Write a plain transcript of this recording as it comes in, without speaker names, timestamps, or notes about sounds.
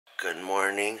Good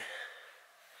morning.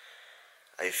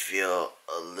 I feel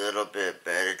a little bit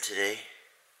better today,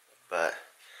 but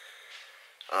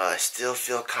I still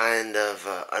feel kind of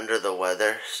under the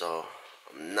weather, so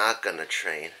I'm not gonna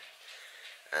train.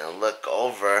 And I look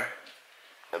over,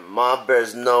 and Mom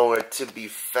Bear's nowhere to be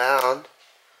found,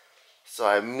 so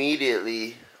I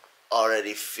immediately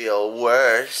already feel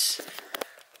worse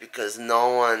because no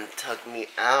one took me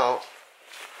out.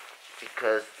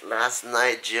 Because last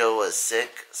night Jill was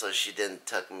sick, so she didn't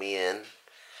tuck me in,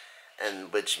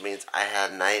 and which means I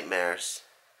had nightmares.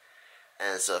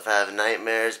 And so if I have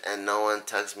nightmares and no one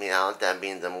tucks me out, that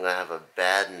means I'm gonna have a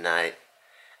bad night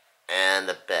and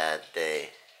a bad day.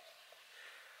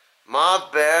 Ma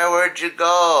Bear, where'd you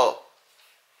go?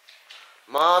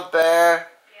 Ma Bear.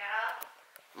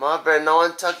 Yeah. Ma Bear, no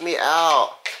one tucked me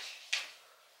out.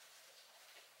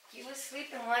 You was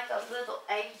sleeping like a little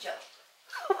angel.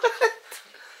 What?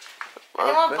 I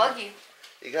didn't want to bug you.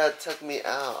 You gotta tuck me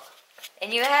out.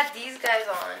 And you had these guys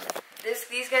on.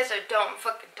 These guys are don't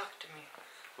fucking talk to me.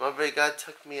 Ma Bear, you gotta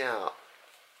tuck me out.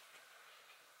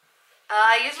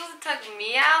 You're supposed to tuck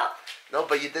me out? No,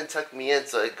 but you didn't tuck me in,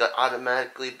 so it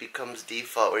automatically becomes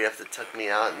default where you have to tuck me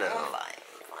out now. Oh, fine.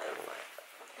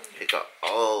 You go,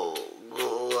 oh,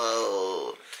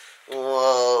 whoa,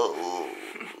 whoa,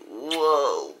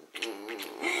 whoa,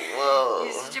 whoa.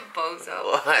 You're such a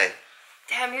bozo. Why?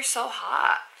 Damn, you're so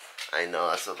hot. I know,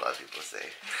 that's what a lot of people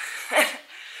say.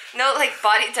 No, like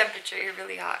body temperature, you're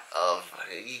really hot. Oh,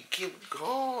 you keep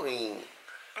going.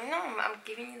 I know, I'm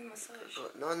giving you the massage.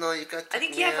 No, you got to. I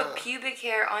think you have a pubic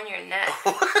hair on your neck.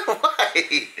 Why?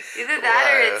 Either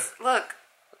that or it's, look.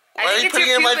 Why are you putting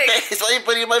it in my face? Why are you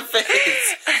putting it in my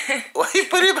face? Why are you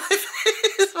putting it in my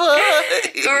face? Why?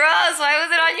 Gross, why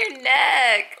was it on your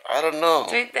neck? I don't know.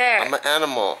 It's right there. I'm an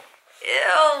animal.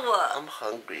 Ew. I'm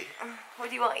hungry. What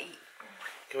do you want to eat?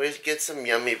 Can we get some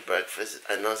yummy breakfast?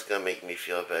 I know it's gonna make me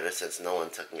feel better since no one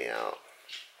took me out.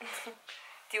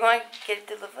 Do you want to get it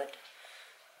delivered?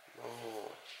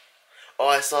 No. Oh,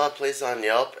 I saw a place on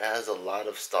Yelp. It has a lot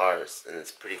of stars, and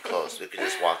it's pretty close. We could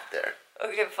just walk there.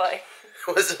 Okay, fine.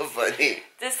 What's so funny?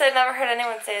 This I never heard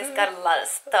anyone say it's got a lot of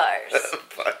stars.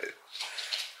 Fine.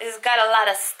 It's got a lot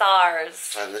of stars.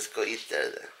 Fine, let's go eat there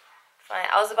then. Fine.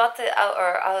 I was about to,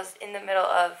 I was in the middle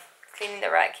of cleaning the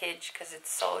rat cage because it's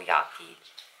so yucky.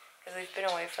 Because we've been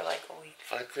away for like a week.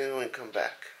 Fine, clean it when we come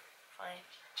back. Fine.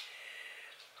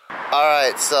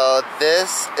 Alright, so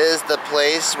this is the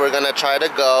place we're gonna try to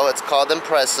go. It's called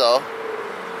Impresso.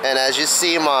 And as you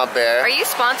see, Ma Bear. Are you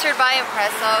sponsored by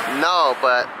Impresso? No,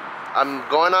 but I'm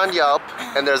going on Yelp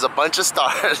and there's a bunch of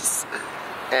stars.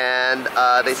 And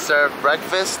they serve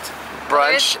breakfast,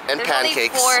 brunch, and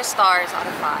pancakes. There's only 4 stars out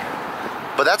of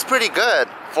 5. But that's pretty good.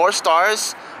 4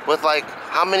 stars with like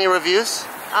how many reviews?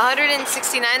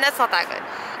 169, that's not that good.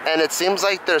 And it seems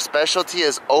like their specialty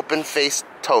is open-faced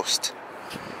toast.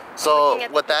 So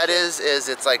what that is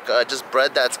it's like just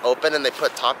bread that's open and they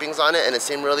put toppings on it, and it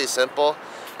seemed really simple.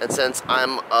 And since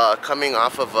I'm coming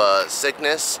off of a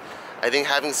sickness, I think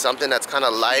having something that's kind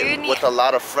of light with a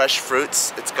lot of fresh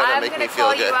fruits, it's gonna make me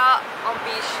feel good. I'm gonna call you out on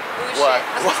bullshit. What?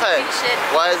 Bullshit.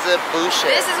 Why is it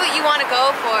bullshit? This is what you want to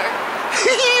go for.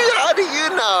 How do you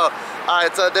know?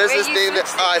 Alright, so there's this thing that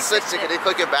I switched it. Can you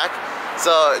click it back?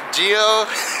 So Gio,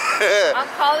 I'm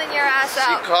calling your ass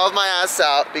out. She called my ass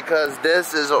out because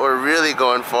this is what we're really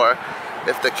going for.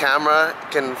 If the camera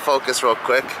can focus real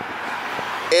quick.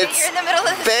 It's you're in the middle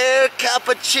of Bear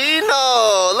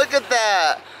Cappuccino. Look at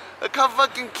that. Look how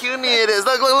fucking cutie it is.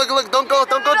 Look, don't go.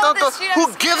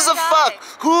 Who gives a fuck?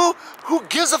 Who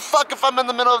gives a fuck if I'm in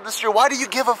the middle of the street? Why do you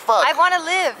give a fuck? I want to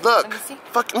live. Look. Let me see.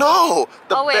 Fuck no.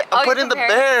 I'm putting the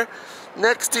bear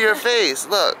next to your face.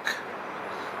 Look.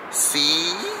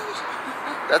 See?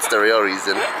 That's the real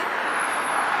reason.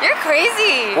 You're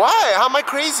crazy. Why? How am I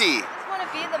crazy? I just want to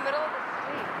be in the middle of the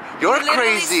street. You're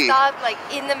crazy. Stop like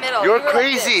in the middle. You're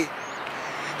crazy.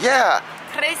 Like Yeah.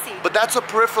 Crazy. But that's what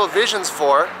peripheral vision's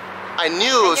for. I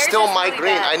knew it was still my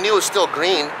green. I knew it was still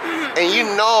green. And you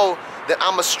know that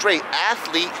I'm a straight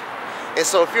athlete. And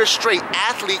so if you're a straight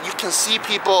athlete, you can see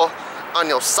people on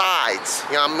your sides.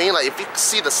 You know what I mean? Like if you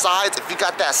see the sides, if you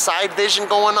got that side vision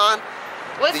going on,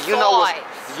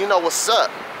 you know what's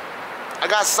up. I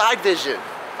got side vision.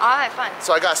 Alright, fine.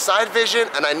 So I got side vision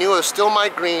and I knew it was still my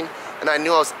green and I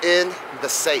knew I was in the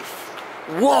safe.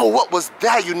 Whoa, what was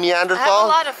that, you Neanderthal? I have a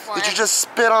lot of phlegm. Did you just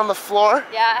spit on the floor?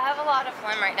 Yeah, I have a lot of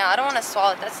phlegm right now. I don't want to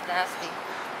swallow it. That's nasty.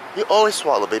 You always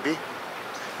swallow, baby.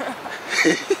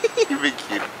 You're being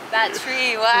cute. That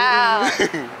tree, wow.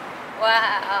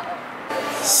 Wow.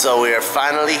 So we are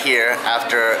finally here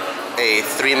after a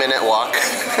 3-minute walk.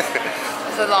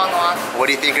 It's a long walk. What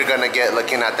do you think you're gonna get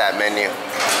looking at that menu?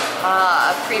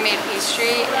 A pre-made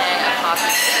pastry and a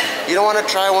coffee. You don't want to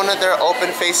try one of their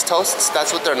open-faced toasts?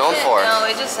 That's what they're known for. No,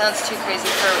 it just sounds too crazy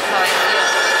for how I feel.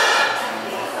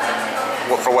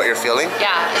 What, for what you're feeling?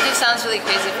 Yeah, it just sounds really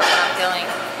crazy for what I'm feeling.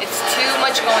 It's too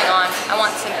much going on. I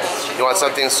want simple. You want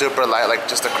something super light, like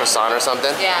just a croissant or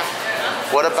something? Yeah.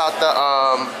 What about the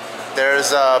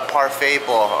there's a parfait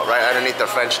bowl right underneath the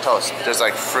French toast. There's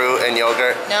like fruit and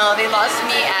yogurt. No, they lost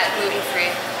me at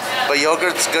gluten-free. But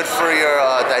yogurt's good for your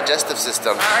digestive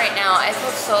system. Not right now. I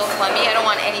feel so phlegmy. I don't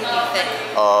want anything thick.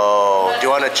 Oh, do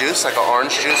you want a juice, like an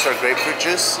orange juice or grapefruit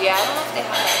juice? Yeah, I don't know if they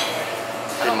have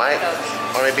that. They might.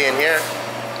 Or maybe in here.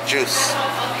 Juice.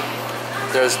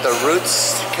 There's the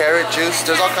roots, carrot juice.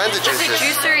 There's all kinds of juices. There's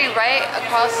a juicery right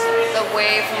across the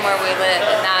way from where we live,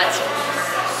 and that's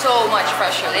so much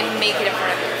fresher. They make it in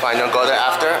front of you. Fine, you'll go there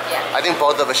after? Yeah. I think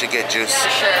both of us should get juice.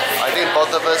 For sure. I think both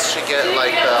of us should get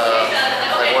like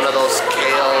one of those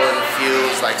kale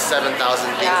infused, like 7,000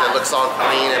 things that looks all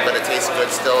green but it tastes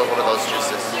good still. One of those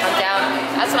juices. I'm down.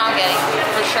 That's what I'm getting,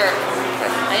 for sure.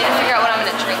 I need to figure out what I'm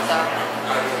gonna drink though.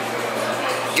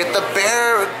 Get the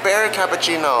bear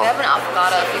cappuccino. I have an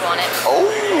avocado if you want it. Oh.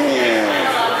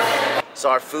 So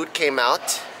our food came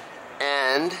out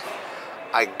and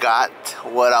I got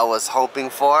what I was hoping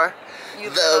for. You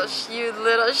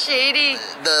little shady.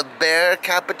 The bear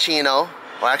cappuccino.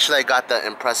 Well, actually, I got the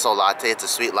espresso latte. It's a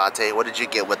sweet latte. What did you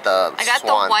get with the I got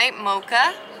swan? the white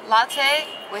mocha latte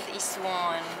with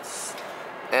swans.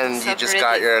 And So you just pretty.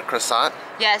 got your croissant?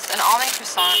 Yes, an almond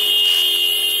croissant.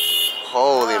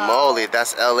 Holy moly,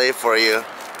 that's LA for you.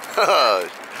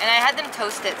 And I had them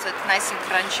toasted, so it's nice and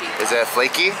crunchy. Is it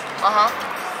flaky? Ooh.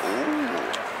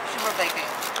 Super flaky.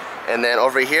 And then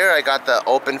over here, I got the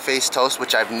open-faced toast,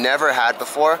 which I've never had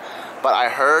before. But I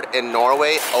heard in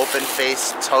Norway,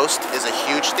 open-faced toast is a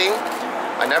huge thing.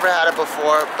 I never had it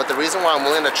before, but the reason why I'm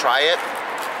willing to try it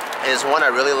is one, I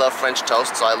really love French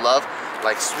toast, so I love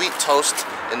like sweet toast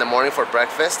in the morning for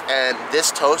breakfast. And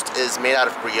this toast is made out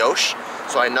of brioche,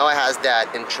 so I know it has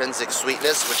that intrinsic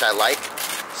sweetness, which I like.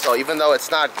 So even though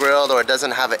it's not grilled or it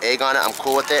doesn't have an egg on it, I'm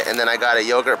cool with it. And then I got a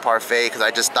yogurt parfait because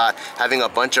I just thought having a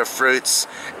bunch of fruits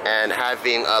and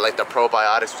having like the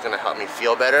probiotics was gonna help me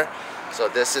feel better. So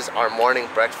this is our morning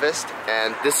breakfast,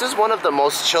 and this is one of the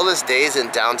most chillest days in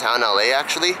downtown LA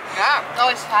actually. Yeah, oh,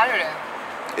 it's Saturday.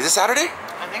 Is it Saturday?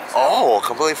 I think so. Oh,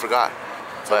 completely forgot.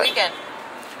 It's a weekend.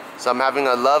 So I'm having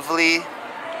a lovely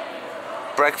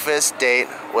breakfast date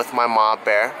with my mom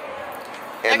bear.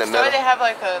 In Next the door middle. they have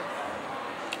like a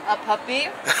puppy.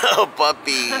 Oh,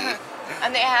 puppy.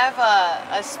 And they have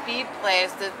a speed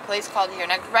place, the place called here,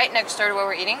 right next door to where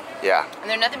we're eating. Yeah. And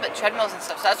they're nothing but treadmills and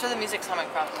stuff, so that's where the music's coming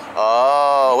from.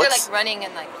 Oh, They're what's... like running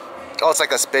and like... Oh, it's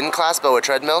like a spin class, but with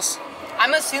treadmills?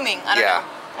 I'm assuming, I don't know.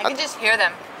 I can just hear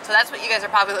them. So that's what you guys are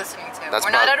probably listening to. That's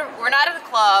we're not at a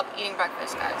club eating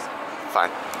breakfast, guys.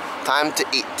 Fine. Time to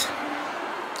eat.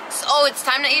 So, oh, it's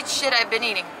time to eat shit I've been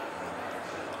eating.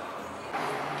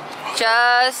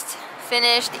 Just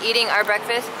finished eating our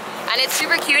breakfast. And it's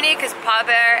super cutie because Pa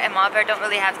Bear and Ma Bear don't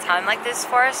really have time like this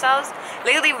for ourselves.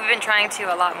 Lately we've been trying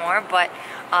to a lot more, but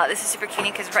this is super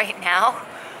cutie because right now,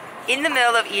 in the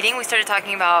middle of eating, we started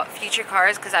talking about future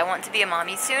cars because I want to be a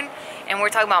mommy soon. And we're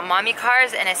talking about mommy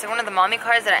cars, and I said one of the mommy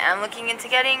cars that I am looking into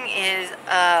getting is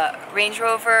a Range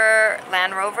Rover,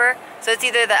 Land Rover. So it's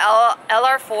either the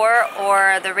LR4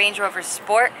 or the Range Rover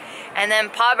Sport. And then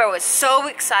Pa Bear was so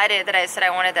excited that I said I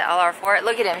wanted the LR4.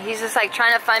 Look at him, he's just like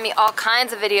trying to find me all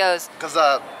kinds of videos. Because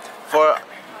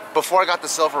before I got the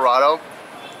Silverado,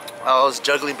 I was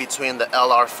juggling between the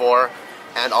LR4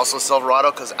 and also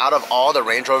Silverado, because out of all the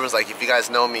Range Rovers, like if you guys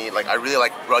know me, like I really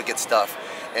like rugged stuff.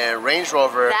 And Range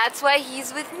Rover... That's why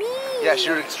he's with me. Yeah, she's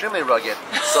extremely rugged.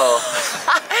 So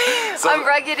I'm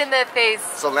rugged in the face.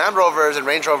 So Land Rovers and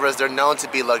Range Rovers, they're known to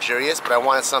be luxurious, but I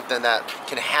wanted something that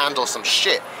can handle some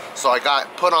shit. So I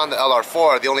got put on the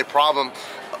LR4. The only problem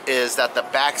is that the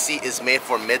back seat is made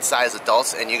for mid-sized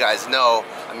adults, and you guys know,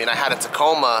 I mean, I had a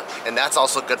Tacoma, and that's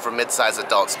also good for mid-sized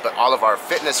adults, but all of our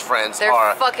fitness friends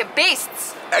are fucking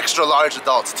beasts. Extra large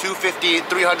adults, 250,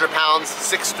 300 pounds,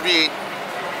 6'3".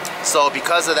 So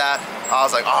because of that, I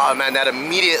was like, oh man, that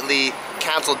immediately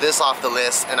canceled this off the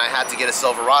list, and I had to get a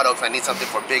Silverado because I need something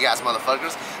for big ass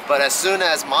motherfuckers. But as soon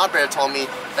as Ma Bear told me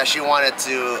that she wanted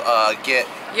to get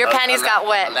your panties got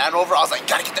wet. A Land Rover, I was like,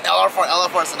 gotta get the LR4.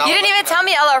 So now you didn't even tell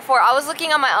me LR4. I was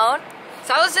looking on my own.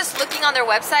 So I was just looking on their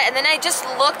website, and then I just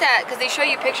looked at, because they show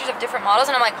you pictures of different models,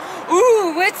 and I'm like,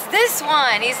 ooh, what's this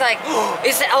one? He's like, oh,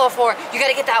 it's the LR4. You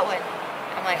gotta get that one.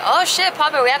 I'm like, oh shit,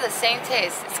 Pa Bear, we have the same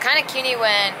taste. It's kind of cutie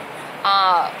when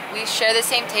we share the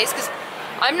same taste, because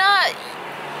I'm not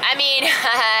I mean,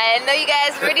 I know you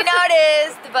guys already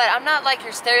noticed, but I'm not like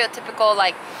your stereotypical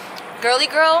like girly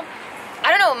girl. I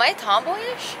don't know, am I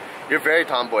tomboyish? You're very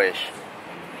tomboyish.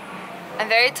 I'm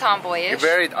very tomboyish. You're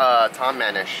very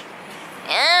Tom-manish.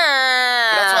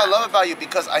 Yeah. That's what I love about you,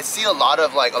 because I see a lot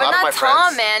of like a lot of my friends.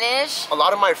 Tom-manish. A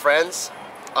lot of my friends,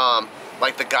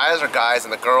 like the guys are guys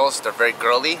and the girls, they're very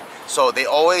girly, so they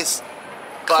always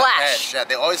clash. Yeah,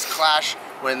 they always clash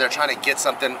when they're trying to get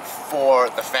something for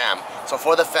the fam. So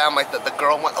for the fam, like the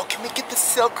girl wants, oh, can we get the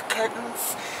silk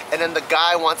curtains? And then the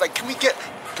guy wants, like, can we get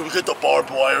the barbed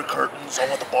wire curtains? I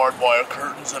want the barbed wire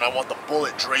curtains, and I want the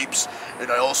bullet drapes,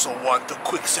 and I also want the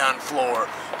quicksand floor.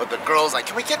 But the girl's like,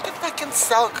 can we get the fucking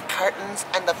silk curtains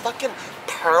and the fucking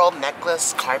pearl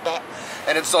necklace carpet?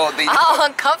 And then so they... Oh,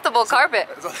 uncomfortable carpet.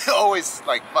 So they always,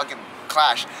 like, fucking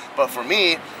clash. But for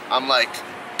me, I'm like,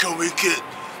 can we get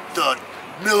the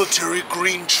military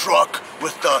green truck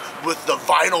with the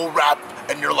vinyl wrap?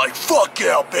 And you're like, fuck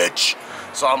yeah, bitch.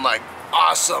 So I'm like,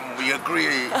 awesome, we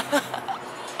agree.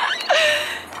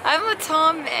 I'm a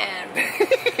Tom man.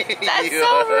 That's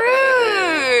so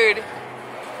rude.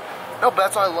 No, but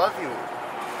that's why I love you.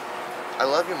 I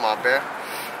love you, Mom Bear.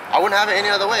 I wouldn't have it any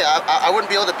other way. I wouldn't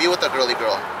be able to be with a girly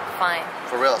girl. Fine.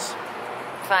 For reals.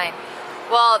 Fine.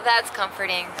 Well, that's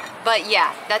comforting. But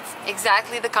yeah, that's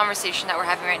exactly the conversation that we're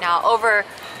having right now over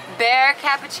Bear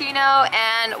cappuccino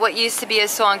and what used to be a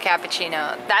swan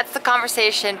cappuccino. That's the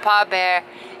conversation Pa Bear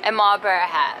and Ma Bear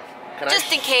have.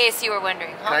 Just in case you were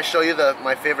wondering. Huh? Can I show you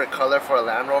my favorite color for a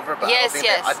Land Rover? But yes,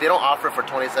 yes. They don't offer it for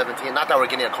 2017. Not that we're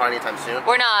getting a car anytime soon.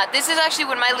 We're not. This is actually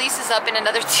when my lease is up in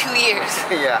another 2 years.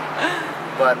 Yeah.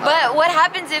 But what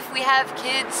happens if we have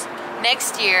kids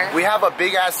next year? We have a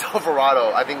big ass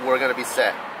Silverado. I think we're gonna be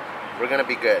set. We're gonna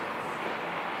be good.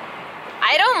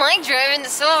 I don't like driving the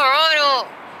Silverado.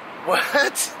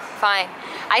 What? Fine.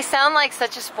 I sound like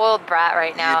such a spoiled brat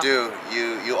right now. You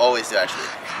do. You always do, actually.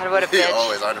 God, what a bitch. You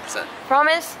always, 100%.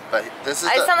 Promise? But this is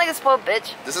I sound like a spoiled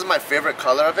bitch. This is my favorite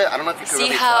color of it. I don't know if you can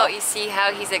really tell. You see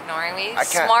how he's ignoring me? I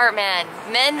can't. Smart man.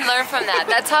 Men learn from that.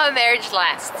 That's how a marriage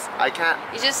lasts. I can't.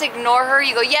 You just ignore her.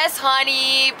 You go, yes,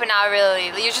 honey, but not really.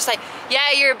 You're just like,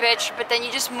 yeah, you're a bitch, but then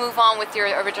you just move on with your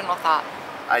original thought.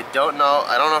 I don't know.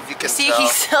 I don't know if you can see, tell.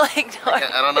 He's still ignoring.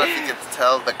 I don't know if you can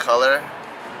tell the color,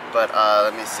 but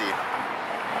let me see.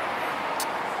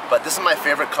 But this is my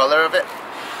favorite color of it.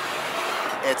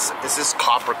 It's this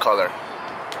copper color.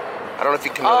 I don't know if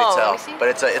you can really tell, but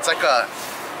it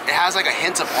has like a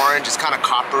hint of orange. It's kind of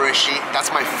copperishy.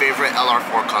 That's my favorite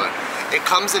LR4 color. It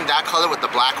comes in that color with the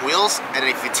black wheels, and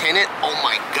if you tint it, oh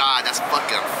my god, that's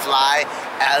fucking fly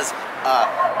as a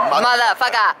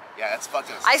motherfucker. Yeah, it's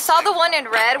fucking I saw the one in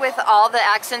red with all the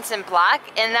accents in black,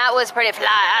 and that was pretty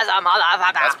fly as a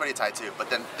motherfucker. That's pretty tight too. But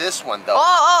then this one though.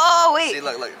 Oh, wait. See,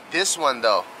 look. This one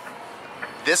though.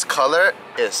 This color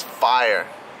is fire.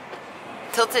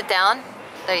 Tilt it down.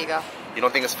 There you go. You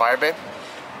don't think it's fire, babe?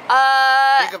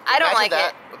 I don't like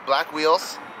it. With black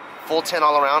wheels, full tint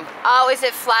all around. Oh, is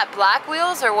it flat black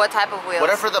wheels or what type of wheels?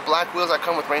 Whatever the black wheels that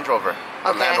come with Range Rover,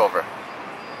 or Land Rover.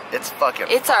 It's fucking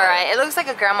It's fire. Alright. It looks like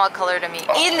a grandma color to me.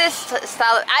 Oh. In this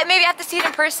style. I maybe have to see it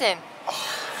in person.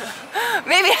 Oh.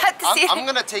 Maybe I have to see it. I'm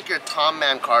gonna take your Tom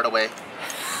Man card away.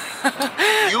 That's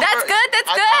good.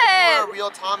 That's good. You're a real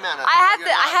Tom Man.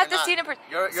 I have to see it in person.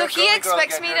 So he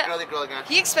expects me to.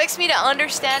 He expects me to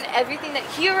understand everything that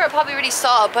he probably already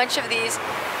saw a bunch of these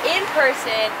in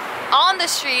person on the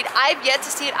street. I've yet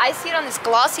to see it. I see it on this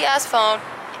glossy ass phone.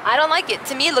 I don't like it.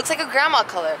 To me, it looks like a grandma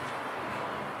color.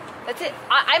 That's it.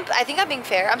 I think I'm being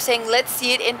fair. I'm saying let's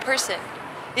see it in person.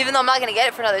 Even though I'm not gonna get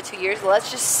it for another 2 years, let's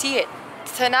just see it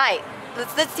tonight.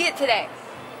 Let's see it today.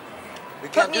 We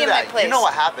can't do that. You know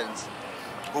what happens?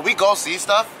 When we go see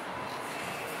stuff,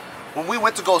 when we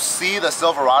went to go see the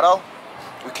Silverado,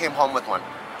 we came home with one.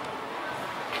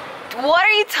 What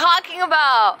are you talking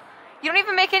about? You don't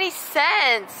even make any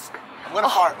sense. I'm gonna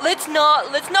fart. Let's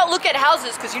not look at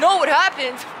houses, because you know what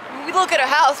happens? When we look at a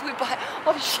house, we buy.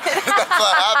 Oh shit. That's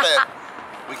what happened.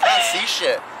 We can't see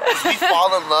shit. We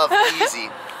fall in love easy.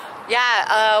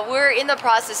 Yeah, we're in the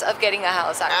process of getting a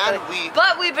house actually.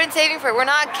 But we've been saving for it. We're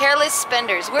not careless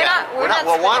spenders. We're not.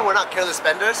 Well, one, we're not careless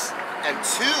spenders, and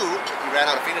two, you ran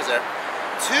out of fingers there.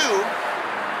 Two,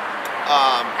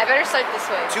 I better start this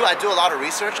way. Two, I do a lot of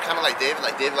research, kind of like David.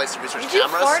 Like David likes to research cameras.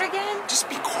 Did you fart again? Just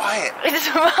be quiet. It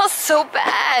smells so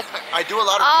bad. I do a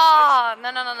lot of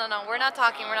research. No. We're not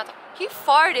talking. He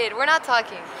farted. We're not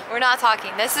talking.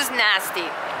 This is nasty.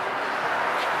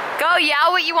 Go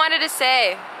yell what you wanted to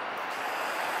say.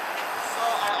 So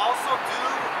I also do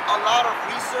a lot of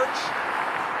research.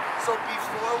 So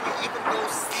before we even go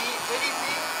see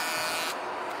anything,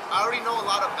 I already know a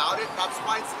lot about it. That's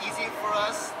why it's easy for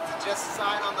us to just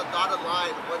sign on the dotted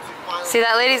line once we finally... See,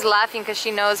 that lady's laughing because she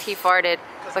knows he farted.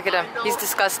 Look at him. He's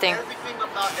disgusting. Everything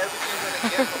about everything I'm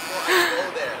gonna get before I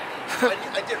go there.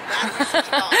 I did mad research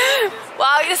about it.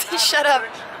 Wow, you just shut up.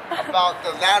 About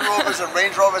the Land Rovers and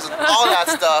Range Rovers and all that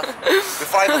stuff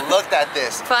before I even looked at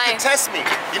this. Fine. You can test me.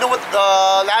 You know what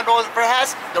the Land Rover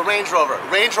has? The Range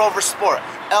Rover Sport,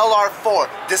 LR4,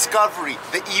 Discovery,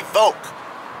 the Evoque.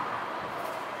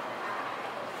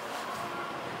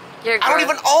 You're I don't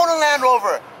even own a Land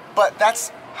Rover, but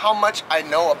that's how much I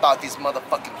know about these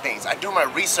motherfucking things. I do my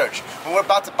research. When we're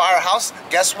about to buy our house,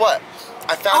 guess what?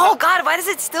 I found Oh out, God, why does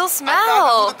it still smell? I found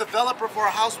out who the developer for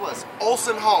our house was.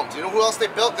 Olsen Homes. You know who else they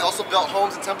built? They also built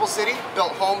homes in Temple City,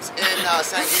 built homes in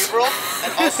San Gabriel,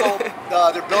 and also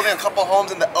they're building a couple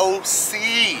homes in the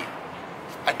OC.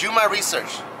 I do my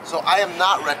research, so I am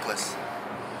not reckless.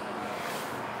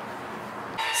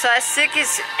 So as sick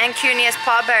and CUNY as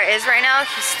Paw Bear is right now,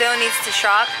 he still needs to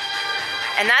shop.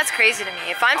 And that's crazy to me.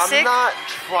 If I'm sick... I'm not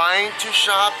trying to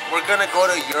shop. We're gonna go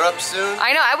to Europe soon.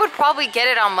 I know, I would probably get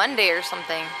it on Monday or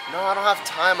something. No, I don't have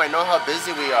time. I know how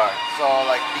busy we are. So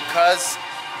like, because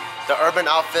the Urban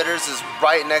Outfitters is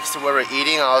right next to where we're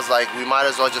eating, I was like, we might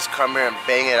as well just come here and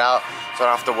bang it out so I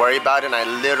don't have to worry about it. And I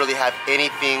literally have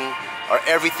anything or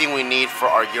everything we need for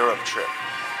our Europe trip.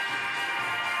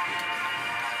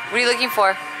 What are you looking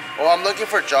for? Well, I'm looking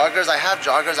for joggers. I have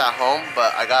joggers at home,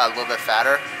 but I got a little bit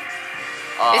fatter.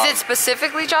 Is it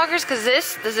specifically joggers? Because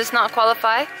does this not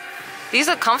qualify? These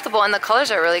look comfortable and the colors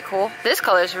are really cool. This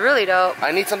color is really dope.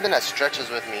 I need something that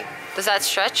stretches with me. Does that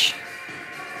stretch?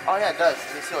 Oh yeah, it does.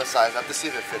 Let me see what size. I have to see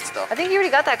if it fits though. I think you already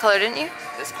got that color, didn't you?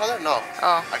 This color? No.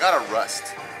 Oh. I got a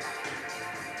rust.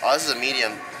 Oh, this is a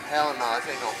medium. Hell no, this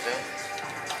ain't gonna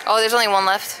fit. Oh, there's only one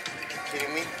left. Are you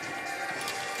kidding me?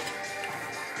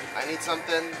 I need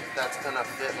something that's gonna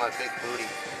fit my big booty.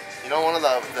 You know, one of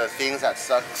the things that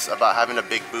sucks about having a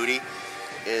big booty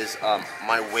is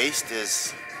my waist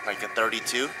is like a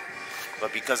 32,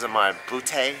 but because of my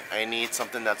booty, I need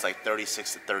something that's like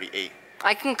 36 to 38.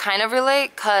 I can kind of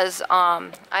relate because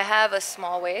I have a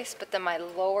small waist, but then my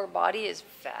lower body is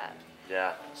fat.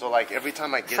 Yeah, so like every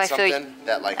time I get something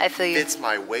that like fits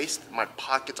my waist, my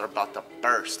pockets are about to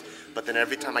burst. But then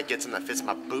every time I get something that fits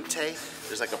my booty,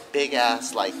 there's like a big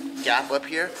ass like gap up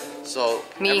here. So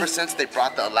ever since they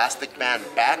brought the elastic band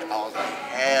back, I was like,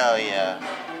 hell yeah.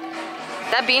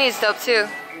 That beanie's dope too.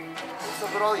 What's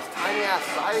up with all these tiny ass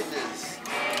sizes?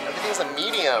 Everything's a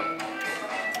medium.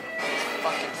 These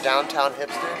fucking downtown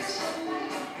hipsters.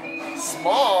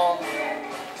 Small.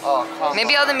 Oh, come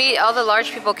Maybe on. all the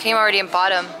large people came already and bought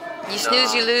them. You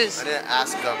snooze, you lose. I didn't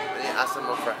ask them. I didn't ask them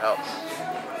for help.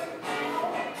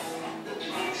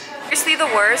 Seriously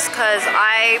the worst because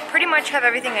I pretty much have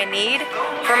everything I need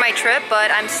for my trip,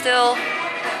 but I'm still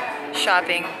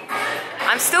shopping.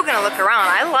 I'm still gonna look around.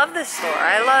 I love this store.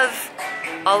 I love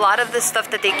a lot of the stuff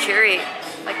that they curate.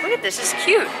 Like, look at this, it's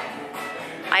cute.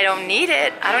 I don't need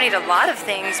it. I don't need a lot of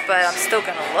things, but I'm still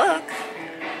gonna look.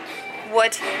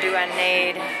 What do I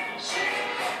need?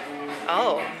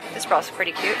 Oh, this bra's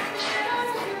pretty cute.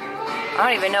 I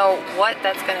don't even know what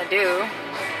that's gonna do.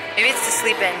 Maybe it's to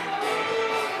sleep in.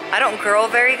 I don't girl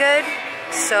very good,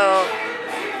 so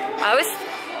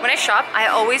when I shop, I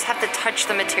always have to touch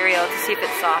the material to see if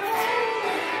it's soft.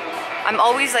 I'm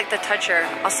always like the toucher.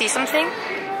 I'll see something,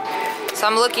 so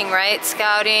I'm looking, right?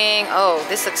 Scouting. Oh,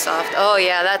 this looks soft. Oh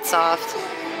yeah, that's soft.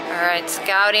 All right,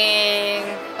 scouting.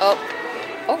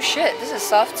 Oh shit, this is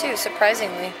soft too,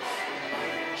 surprisingly.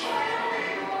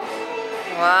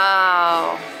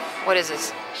 Wow. What is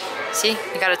this? See,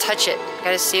 you gotta touch it. You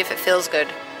gotta see if it feels good.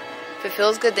 If it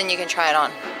feels good, then you can try it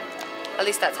on. At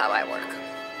least that's how I work.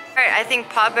 Alright, I think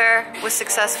Paw Bear was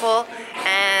successful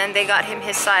and they got him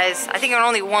his size. I think in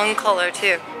only one color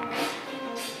too.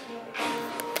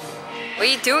 What are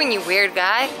you doing, you weird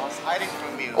guy? I was hiding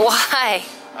from you. Why?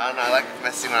 I don't know, I like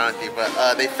messing around with you,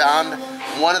 but they found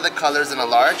one of the colors in a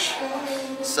large.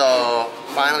 So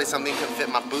finally something can fit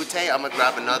my booty. I'm gonna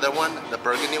grab another one, the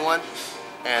burgundy one.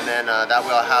 And then that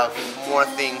way I'll have more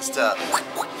things to...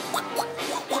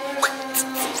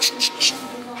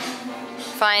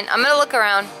 Fine, I'm gonna look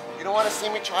around. You don't want to see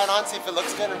me try it on, see if it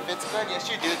looks good and fits good? Yes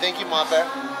you do, thank you, Ma Bear.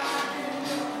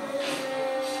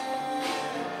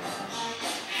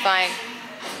 Fine.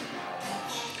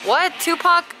 What?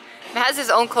 Tupac has his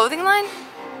own clothing line?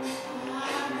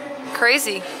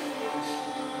 Crazy.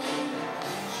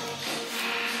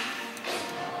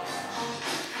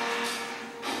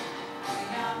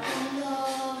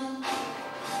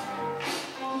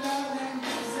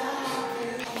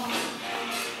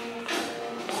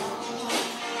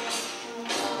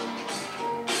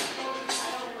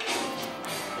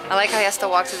 I like how he has to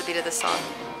walk to the beat of the song.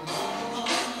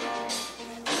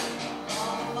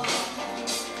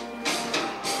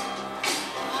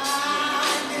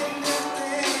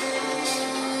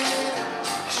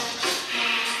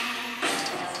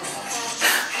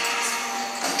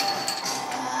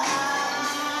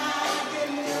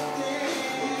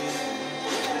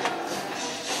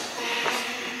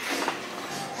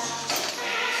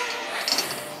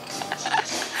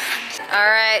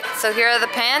 Alright, so here are the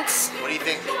pants. What do you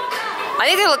think? I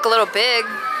think they look a little big.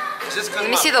 Let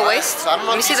me see the waist. So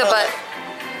Let me see the butt.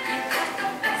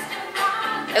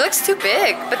 It looks too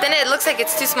big, but then it looks like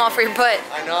it's too small for your butt.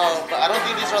 I know, but I don't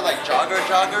think these are like joggers,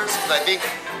 because I think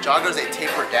joggers, they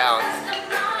taper down.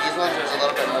 These ones, there's a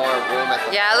little bit more room at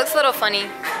the Yeah, it looks a little funny.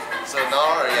 So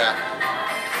no, or yeah?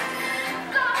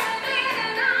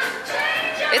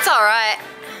 It's alright.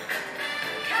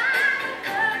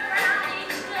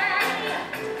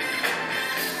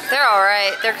 They're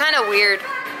alright. They're kind of weird.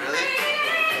 Really?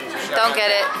 Don't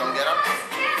get it. Don't get them?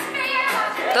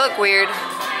 They look weird.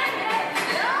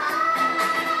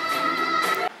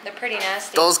 They're pretty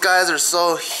nasty. Those guys are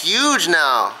so huge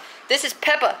now. This is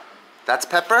Peppa. That's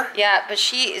Pepper? Yeah, but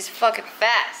she is fucking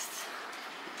fast.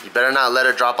 You better not let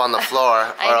her drop on the floor,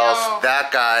 or else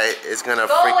that guy is gonna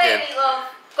Go freaking... away, Milo.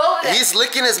 Go over there. He's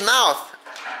licking his mouth.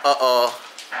 Uh-oh.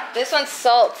 This one's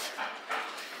Salt.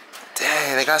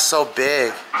 Dang, they got so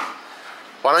big.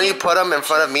 Why don't you put him in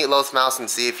front of Meatloaf's mouse and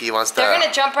see if he wants to... They're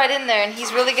gonna jump right in there, and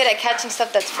he's really good at catching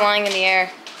stuff that's flying in the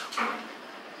air.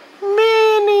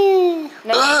 Minnie!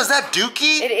 No. Ugh, is that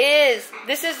Dookie? It is.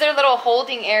 This is their little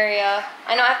holding area.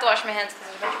 I know I have to wash my hands because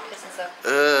there's a bunch of piss and stuff.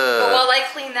 But while I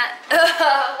clean that...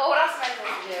 what else am I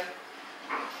supposed to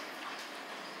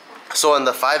do? So in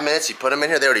the 5 minutes you put them in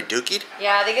here, they already dookied?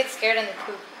 Yeah, they get scared and they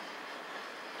poop.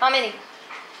 How many?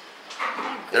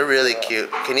 They're really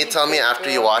cute. Can you tell me after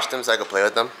you wash them so I can play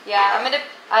with them? Yeah,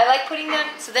 I like putting them,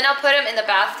 so then I'll put them in the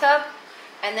bathtub,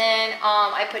 and then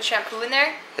I put shampoo in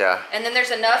there. Yeah. And then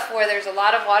there's enough where there's a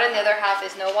lot of water and the other half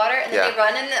is no water, and then they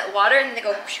run in the water and they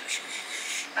go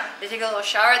they take a little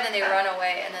shower and then they run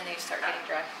away and then they start getting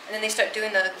dry. And then they start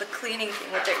doing the cleaning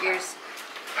thing with their ears.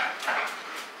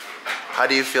 How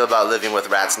do you feel about living with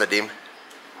rats, Nadim?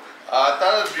 I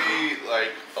thought it'd be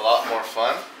like a lot more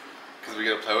fun because we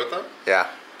get to play with them. Yeah.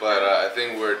 But I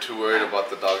think we're too worried about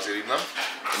the dogs eating them.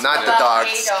 Not the dogs.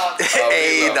 A dog.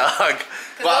 A dog.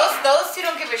 Because those two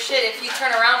don't give a shit if you turn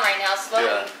around right now slowly.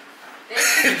 Yeah.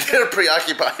 They're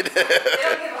preoccupied. They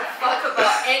don't give a fuck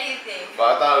about anything.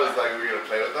 But I thought it was like we were gonna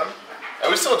play with them, and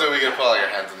we still do. We get to put like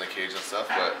our hands in the cage and stuff,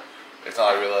 but it's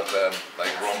not like we let them like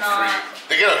roam free.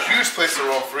 They get a huge place to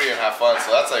roam free and have fun,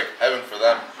 so that's like heaven for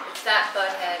them. It's that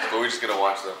butthead. But we just get to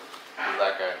watch them. Who's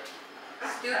that guy?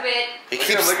 Stupid. He Look at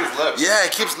keeps him lick his lips. Yeah, he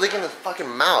keeps licking his fucking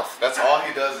mouth. That's all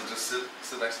he does is just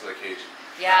sit next to the cage.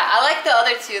 Yeah, I like the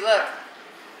other two. Look.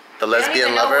 The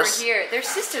lesbian lovers. We're here. They're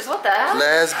sisters. What the hell?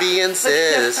 Lesbian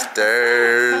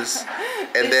sisters.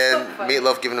 And then so funny.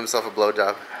 Meatloaf giving himself a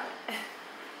blowjob.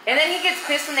 And then he gets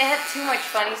pissed when they have too much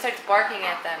fun. He starts barking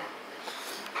at them.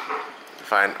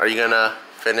 Fine. Are you gonna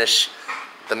finish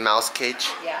the mouse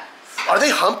cage? Yeah. Are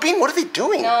they humping? What are they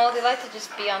doing? No, they like to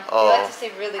just be on. Oh. They like to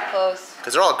stay really close.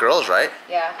 Because they're all girls, right?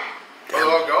 Yeah. Oh, they're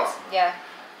all girls? Yeah.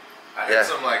 I heard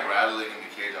some like rattling in the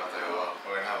cage. I was like, oh,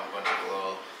 we're gonna have a bunch of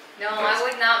little. No, I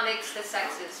would not mix the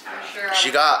sexes for sure.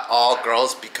 She got all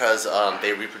girls because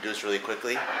they reproduce really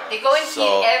quickly. They go and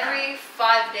pee every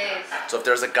 5 days. So if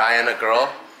there's a guy and a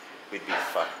girl, we'd be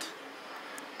fucked.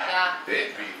 Yeah.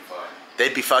 They'd be fun.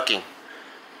 They'd be fucking.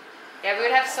 Yeah, we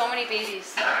would have so many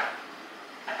babies.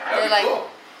 That'd be like, cool.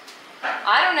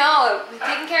 I don't know.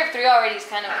 Taking care of 3 already is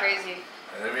kind of crazy.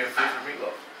 And then we have food for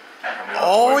Meatloaf.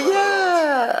 Oh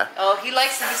yeah. Oh, he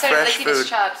likes. He started Fresh licking his food.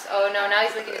 chops. Oh no, now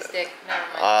he's licking his dick. Never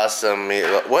mind. Awesome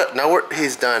Meatloaf. What? Now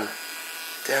he's done.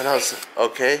 Damn, that was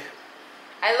okay.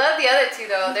 I love the other two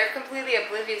though. They're completely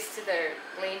oblivious to their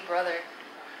lame brother.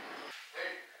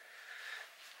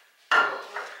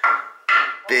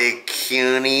 Big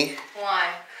cutie. Why?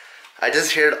 I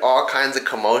just heard all kinds of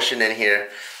commotion in here,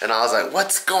 and I was like,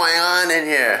 "What's going on in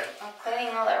here?" I'm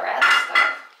cleaning all the rat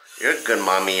stuff. You're a good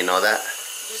mommy, you know that.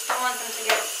 Just don't want them to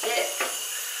get sick.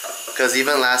 Because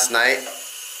even last night,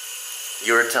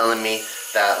 you were telling me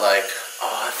that like,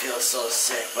 oh, I feel so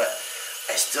sick, but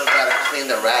I still gotta clean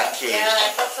the rat cage. Yeah,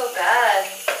 I felt so bad.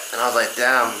 And I was like,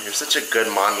 damn, you're such a good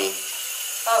mommy.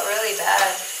 Felt really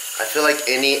bad. I feel like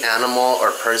any animal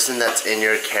or person that's in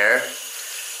your care,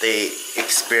 they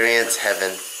experience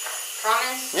heaven.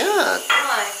 Promise? Yeah.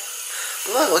 Why?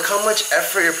 Look how much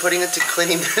effort you're putting into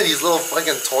cleaning these little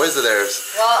fucking toys of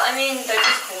theirs. Well, I mean, they're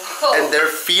just cool. And they're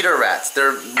feeder rats.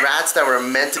 They're rats that were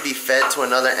meant to be fed to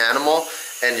another animal.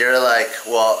 And you're like,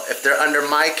 well, if they're under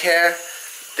my care,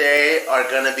 they are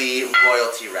gonna be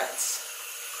royalty rats.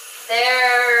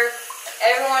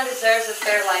 Everyone deserves a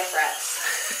fair life,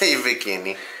 rats. You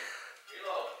bikini.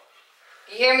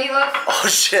 You hear me, love? Oh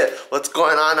shit, what's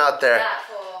going on out there? Yeah,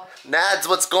 cool. Nads,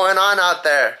 what's going on out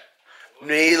there?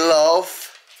 Meatloaf.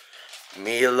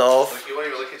 Meatloaf. Look, he won't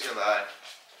even look at you in the eye.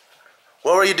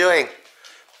 What were you doing?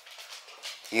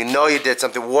 You know you did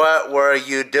something. What were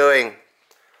you doing?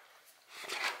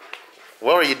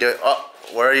 What were you doing? Oh,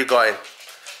 where are you going?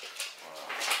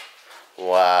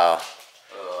 Wow.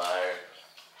 Oh, liar.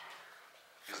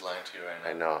 He's lying to you right now.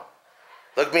 I know.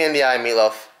 Look me in the eye,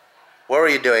 Meatloaf. What were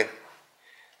you doing?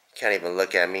 You can't even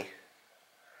look at me.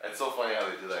 It's so funny how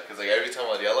they do that, because like every time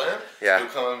I'd yell at him, Yeah. he'll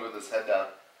come in with his head down.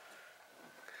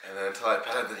 And then until I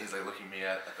pat him, then he's like looking me in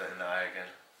the eye again.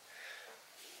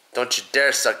 Don't you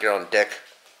dare suck your own dick.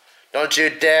 Don't you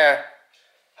dare.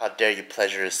 How dare you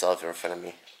pleasure yourself in front of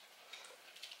me.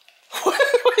 Why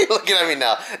are you looking at me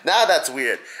now? Now that's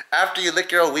weird. After you lick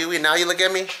your own wee-wee, now you look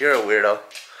at me? You're a weirdo.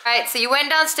 Alright, so you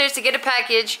went downstairs to get a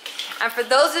package, and for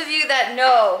those of you that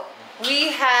know,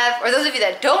 or those of you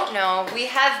that don't know, we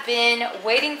have been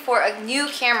waiting for a new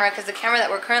camera because the camera that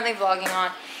we're currently vlogging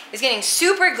on is getting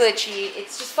super glitchy.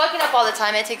 It's just fucking up all the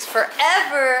time. It takes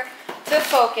forever to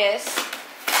focus.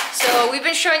 So we've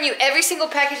been showing you every single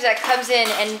package that comes in,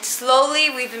 and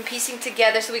slowly we've been piecing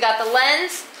together. So we got the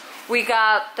lens, we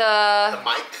got the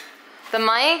mic, The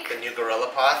new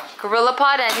Gorilla Pod. Gorilla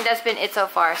Pod, and I think that's been it so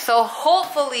far. So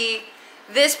hopefully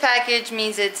this package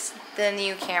means it's the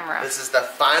new camera. This is the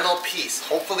final piece.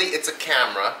 Hopefully it's a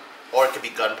camera, or it could be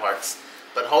gun parts.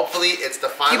 But hopefully it's the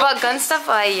final You bought piece. gun stuff?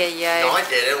 Ay, ay, ay. No, I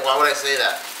didn't. Why would I say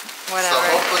that? Whatever. So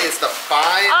hopefully it's the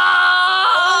final...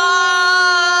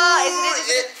 Ah!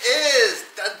 It is!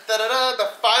 Dun, dun, dun, dun, the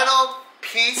final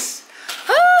piece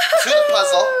to the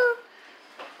puzzle.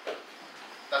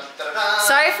 Dun, dun, dun, dun.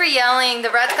 Sorry for yelling. The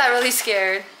rats got really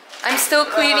scared. I'm still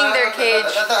cleaning their cage.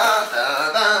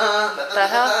 The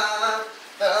hell?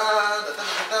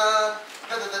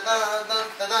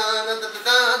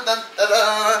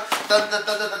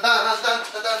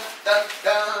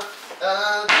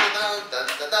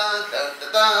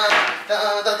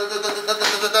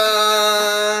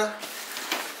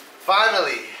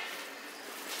 Finally,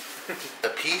 the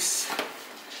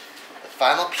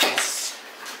final piece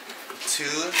to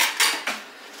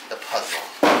the puzzle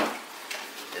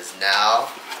is now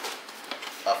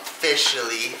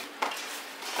officially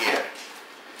here.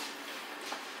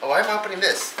 Oh, why am I opening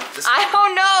this? I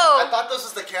don't know. I thought this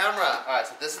was the camera. Alright,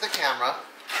 so this is the camera.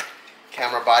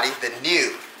 Camera body. The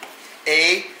new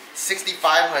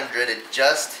A6500. It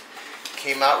just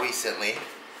came out recently.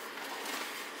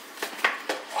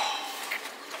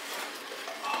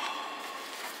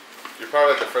 You're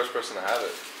probably like the first person to have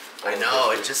it. I know,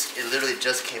 it literally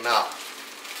just came out.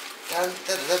 Dun,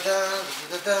 dun, dun, dun, dun,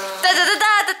 dun, dun. Da, da, da,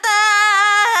 da, da, da.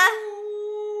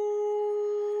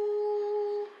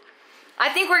 I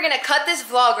think we're gonna cut this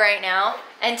vlog right now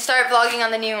and start vlogging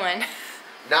on the new one.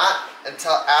 Not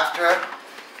until after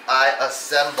I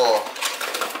assemble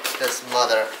this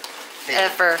mother thing.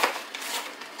 Ever.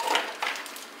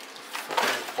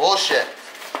 Bullshit.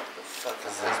 The fuck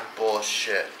is this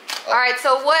bullshit? Alright,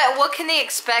 so what can they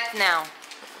expect now?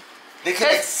 They can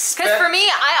Because for me,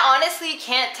 I honestly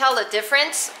can't tell the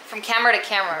difference from camera to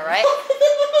camera, right?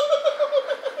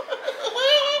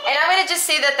 And I'm gonna just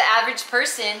say that the average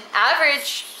person,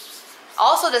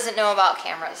 also doesn't know about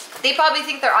cameras. They probably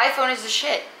think their iPhone is the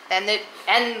shit, and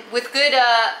with good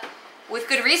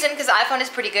reason, because the iPhone is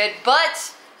pretty good.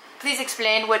 But please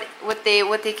explain what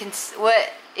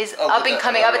is up and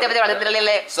coming.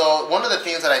 So one of the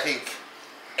things that I think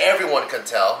everyone can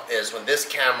tell is when this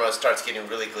camera starts getting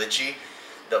really glitchy,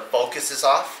 the focus is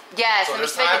off. Yes, so let me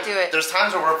expect it to it. There's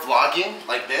times where we're vlogging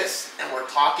like this and we're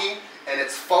talking and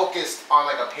it's focused on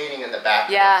like a painting in the back.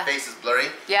 Yeah. And the face is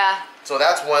blurry. Yeah. So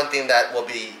that's one thing that we'll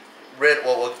get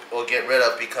rid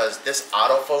of, because this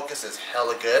autofocus is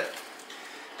hella good.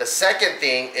 The second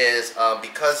thing is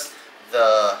because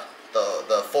the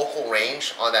focal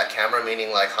range on that camera,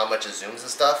 meaning like how much it zooms and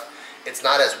stuff, it's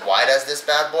not as wide as this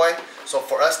bad boy. So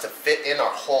for us to fit in our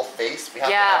whole face, we have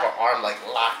to have our arm like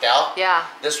locked out. Yeah.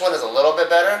 This one is a little bit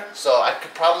better, so I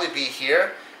could probably be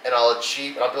here and I'll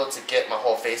be able to get my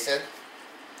whole face in.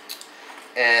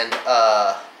 And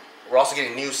we're also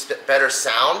getting new better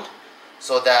sound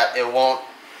so that it won't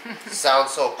sound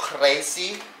so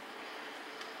crazy.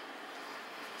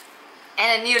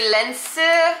 And a new lens.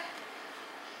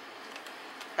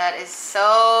 That is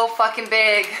so fucking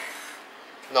big.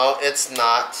 No, it's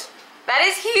not. That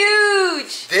is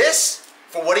huge. This,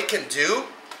 for what it can do,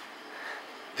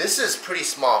 this is pretty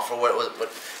small for what it was.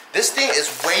 But this thing is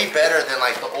way better than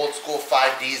like the old school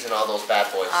 5Ds and all those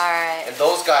bad boys. Alright. And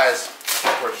those guys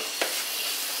were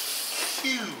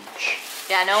huge.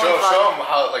 Yeah, no Show one them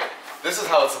how, like, this is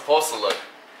how it's supposed to look.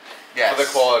 Yes. For the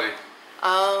quality.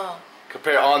 Oh.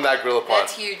 Compare on that Gorilla Pod.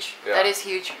 That's huge. Yeah. That is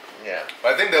huge. Yeah.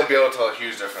 But I think they'll be able to tell a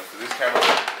huge difference. Because these cameras,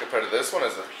 compared to this one,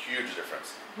 is a huge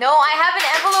difference. No, I have an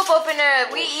envelope opener.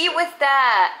 We eat with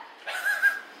that.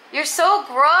 You're so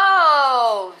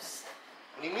gross.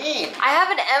 What do you mean? I have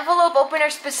an envelope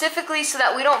opener specifically so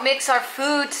that we don't mix our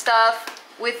food stuff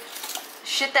with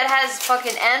shit that has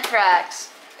fucking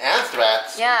anthrax.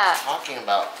 Anthrax? Yeah. What are you talking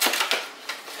about?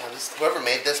 Yeah, this, whoever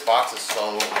made this box is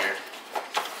so weird.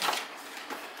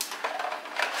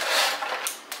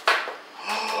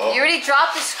 You already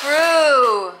dropped the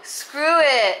screw. Screw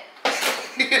it.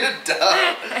 You're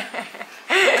dumb.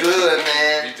 Good,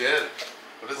 man. You did.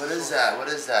 What is that? What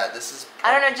is that? This is.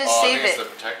 I don't know, just I save think it. it's the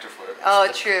protector for it. Oh,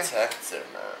 the true. Protector,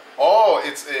 man. Oh,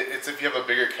 it's if you have a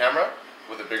bigger camera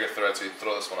with a bigger thread, so you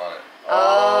throw this one on it.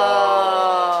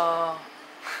 Oh.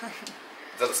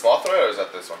 Is that the small thread or is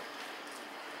that this one?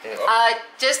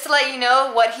 Just to let you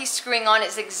know, what he's screwing on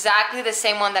is exactly the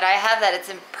same one that I have, that it's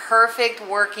in perfect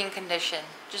working condition.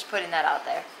 Just putting that out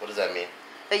there. What does that mean?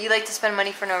 That you like to spend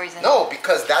money for no reason. No,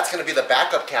 because that's going to be the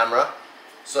backup camera.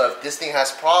 So if this thing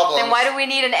has problems... Then why do we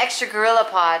need an extra Gorilla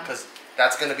Pod? Because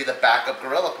that's going to be the backup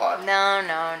Gorilla Pod. No,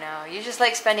 no, no. You just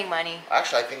like spending money.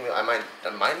 Actually, I think I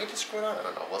might need to screw it on. I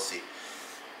don't know. We'll see.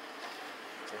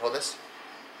 Can you hold this?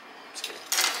 Just kidding.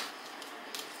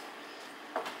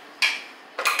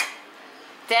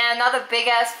 Damn, not the big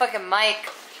ass fucking mic.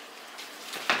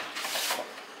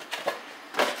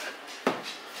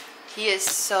 He is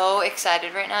so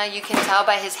excited right now. You can tell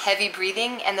by his heavy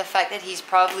breathing and the fact that he's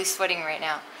probably sweating right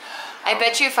now. I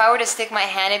bet you if I were to stick my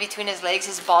hand in between his legs,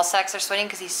 his ball sacks are sweating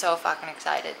because he's so fucking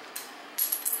excited.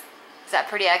 Is that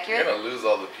pretty accurate? You're gonna lose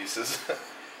all the pieces.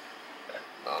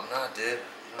 No, I'm not, dude. You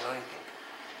don't know anything.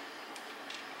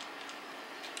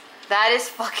 That is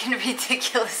fucking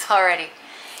ridiculous already.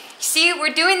 See,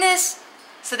 we're doing this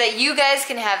so that you guys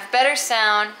can have better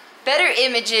sound, better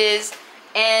images,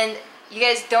 and you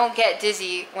guys don't get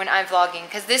dizzy when I'm vlogging.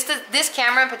 Because this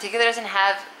camera in particular doesn't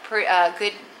have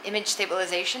good image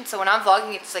stabilization, so when I'm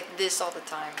vlogging it's like this all the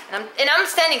time. And I'm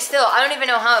standing still. I don't even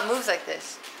know how it moves like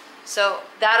this. So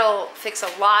that'll fix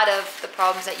a lot of the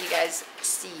problems that you guys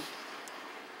see.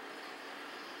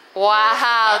 Wow,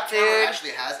 that camera dude.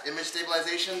 actually has image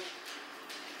stabilization.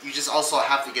 You just also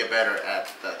have to get better at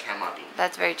the camera beam.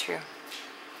 That's very true.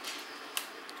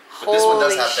 But this one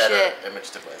does have Holy better shit. image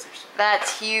stabilization.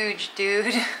 That's huge,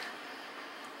 dude.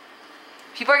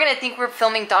 People are gonna think we're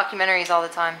filming documentaries all the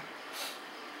time.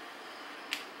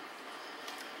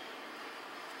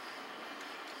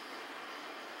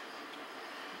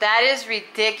 That is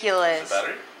ridiculous. Is the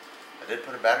battery? I did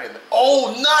put a battery in there.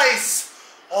 Oh, nice!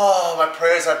 Oh, my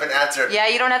prayers have been answered. Yeah,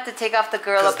 you don't have to take off the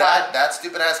Gorilla Because Pod. that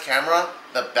stupid ass camera,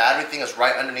 the battery thing is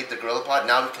right underneath the Gorilla Pod.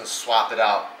 Now we can swap it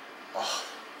out. Oh.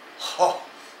 Oh.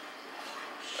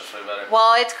 That's way better.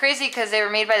 Well, it's crazy because they were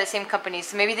made by the same company,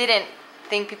 so maybe they didn't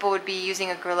think people would be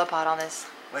using a Gorilla Pod on this.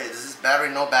 Wait, is this battery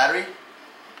no battery?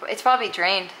 It's probably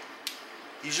drained.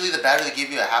 Usually the battery, they give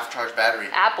you a half-charge battery.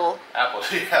 Apple. Apple,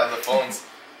 yeah, the phones.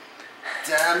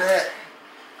 Damn it.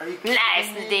 Are you kidding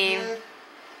Nice, me, Nadeem. dude?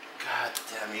 God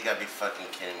damn, you gotta be fucking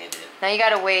kidding me, dude. Now you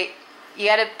gotta wait. You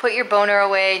gotta put your boner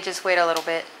away, just wait a little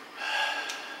bit.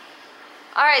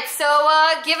 Alright, so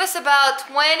give us about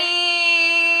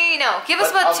 20... No, give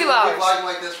us about 2 I'll hours. be vlogging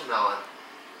like this from now on.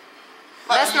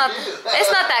 That's Like not... you do.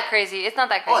 It's not that crazy. It's not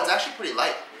that Oh, crazy. it's actually pretty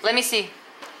light. Let me see.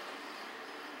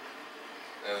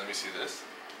 And let me see this.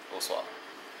 We'll swap.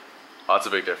 Oh, that's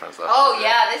a big difference though. Oh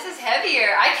yeah, this is heavier.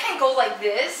 I can't go like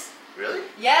this. Really?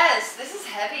 Yes, this is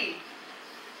heavy.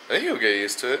 I think you'll get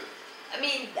used to it. I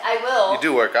mean, I will. You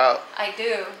do work out. I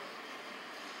do.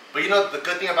 But you know, the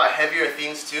good thing about heavier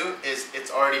things too is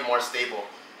it's already more stable.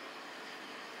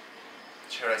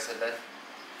 Sure I said that?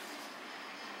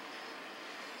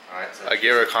 Alright, so I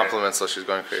gave her a compliment, so she's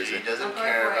going crazy. She doesn't I'm going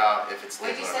care for it. about if it's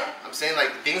stable What'd you or say? not. I'm saying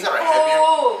like things that are heavier,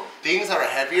 Oh! things that are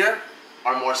heavier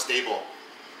are more stable.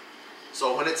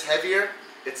 So when it's heavier,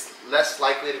 it's less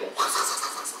likely to go. It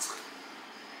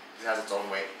has its own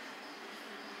weight.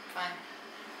 Fine.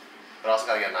 But also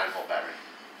gotta get a 9-volt battery.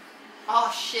 Oh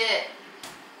shit.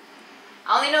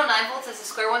 I only know 9 volts is the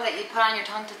square one that you put on your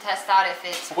tongue to test out if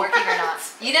it's working or not.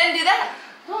 You didn't do that?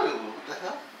 Oh, what the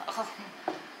hell? Oh.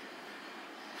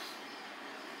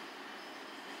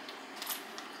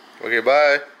 Okay,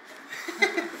 bye.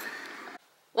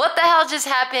 What the hell just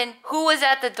happened? Who was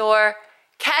at the door?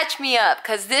 Catch me up,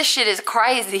 cause this shit is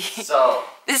crazy. So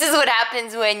this is what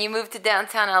happens when you move to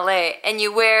downtown LA and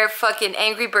you wear fucking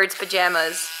Angry Birds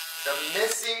pajamas. the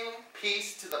missing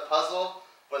piece to the puzzle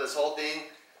for this whole thing,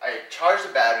 I charged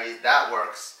the batteries, that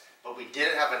works, but we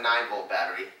didn't have a 9-volt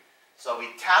battery. So we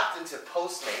tapped into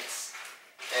Postmates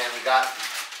and we got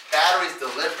batteries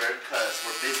delivered because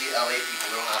we're busy LA people,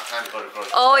 we don't have time to go to grocery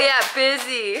stores. Oh yeah,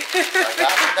 busy. So I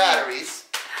got the batteries.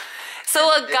 So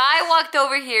a guy walked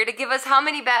over here to give us how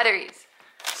many batteries?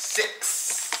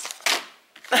 6.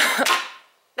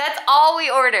 That's all we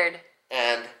ordered.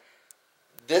 And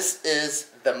this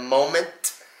is the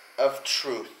moment of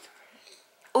truth.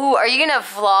 Ooh, are you gonna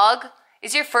vlog?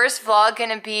 Is your first vlog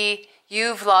gonna be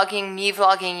you vlogging me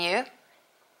vlogging you?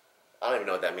 I don't even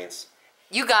know what that means.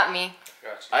 You got me.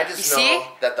 Gotcha. I just know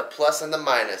that the plus and the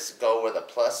minus go where the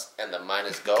plus and the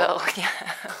minus go. Go, yeah.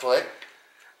 Click.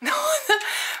 No,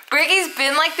 Brigade's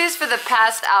been like this for the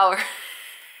past hour.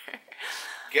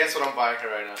 Guess what I'm buying her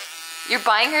right now? You're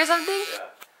buying her something? Yeah.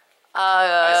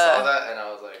 I saw that and I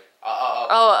was like,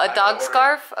 oh, a dog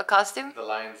scarf? A costume? The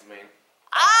lion's mane.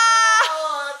 Ah!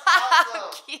 Oh, that's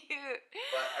awesome. Cute.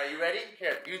 But are you ready?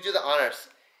 Here, you do the honors.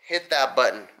 Hit that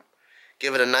button.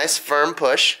 Give it a nice firm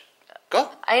push.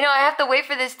 Go. I know, I have to wait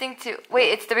for this thing to...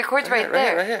 Wait, it's the record's right there.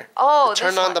 Here, right here. Oh,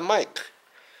 turn on the mic.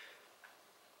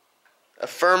 A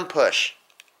firm push.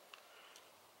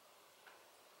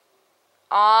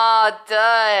 Oh,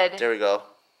 dud. There we go.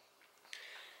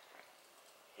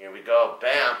 Here we go.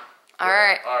 Bam. All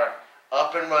right. Are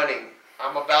up and running.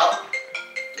 I'm about...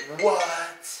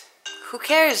 What? Who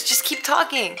cares? Just keep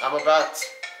talking. I'm gonna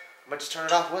just turn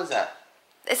it off. What is that?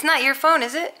 It's not your phone,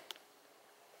 is it?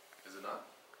 Is it not?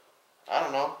 I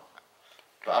don't know.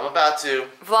 But I'm about to...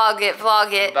 Vlog it, vlog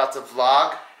I'm it. about to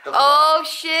vlog. The vlog. Oh,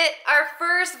 shit. Our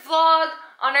first vlog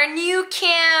on our new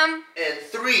cam. In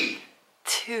 3,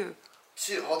 2.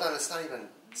 2. Hold on, it's not even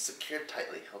secured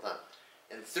tightly. Hold on.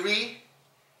 In 3,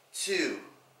 2,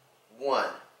 1.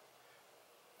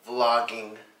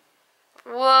 Vlogging.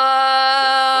 Whoa.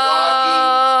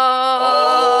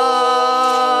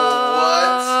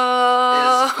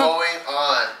 Oh, what is going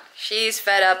on? She's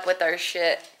fed up with our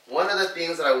shit. One of the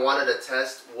things that I wanted to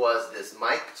test was this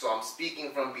mic. So I'm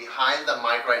speaking from behind the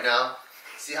mic right now.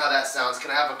 See how that sounds. Can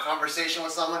I have a conversation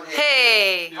with someone?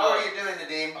 Hey. How are you doing,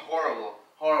 Nadim? Horrible.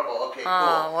 Horrible. Okay,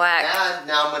 Oh, cool. whack. And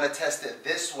now I'm going to test it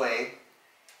this way.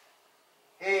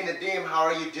 Hey, Nadim, how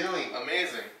are you doing?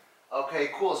 Amazing. Okay,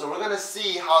 cool. So we're going to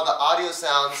see how the audio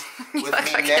sounds with me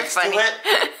fucking next funny. to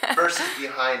it versus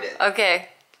behind it. Okay.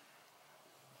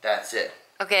 That's it.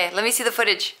 Okay, let me see the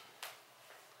footage.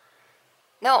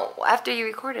 No, after you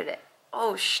recorded it.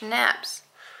 Oh, snaps.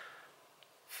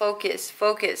 Focus,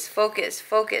 focus, focus,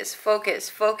 focus, focus,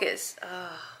 focus.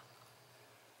 Ugh.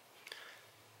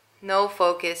 No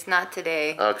focus, not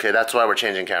today. Okay, that's why we're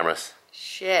changing cameras.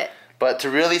 Shit. But to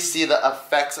really see the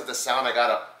effects of the sound, I got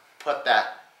to put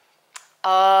that.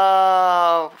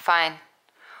 Oh, fine.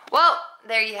 Well,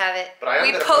 there you have it. But I am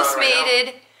We gonna put on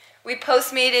right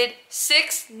postmated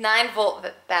 6 9-volt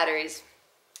batteries.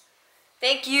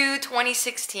 Thank you,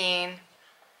 2016.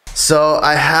 So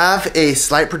I have a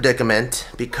slight predicament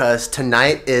because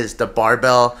tonight is the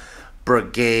Barbell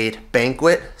Brigade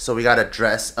banquet. So we got to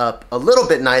dress up a little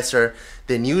bit nicer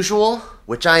than usual,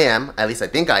 which I am. At least I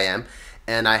think I am.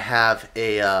 And I have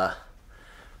a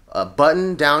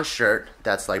button-down shirt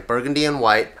that's like burgundy and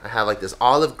white. I have like this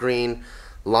olive green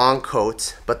long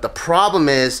coat. But the problem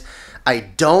is I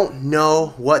don't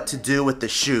know what to do with the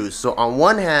shoes. So on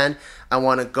one hand, I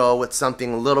want to go with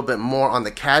something a little bit more on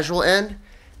the casual end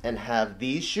and have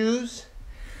these shoes.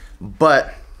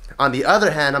 But on the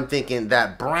other hand, I'm thinking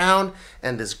that brown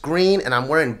and this green, and I'm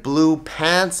wearing blue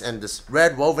pants and this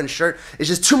red woven shirt. It's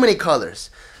just too many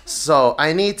colors. So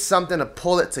I need something to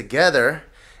pull it together.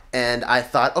 And I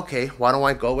thought, okay, why don't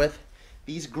I go with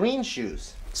these green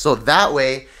shoes? So that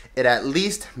way, it at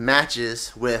least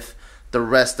matches with the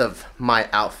rest of my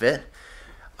outfit.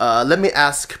 Let me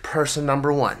ask person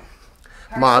number 1.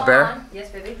 Ma Bear, Yes,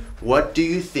 baby. what do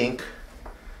you think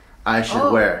I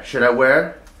should wear? Should I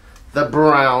wear the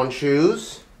brown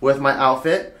shoes with my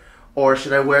outfit? Or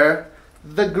should I wear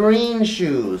the green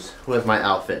shoes with my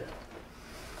outfit?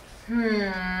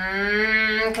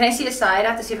 Can I see a side? I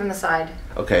have to see it from the side.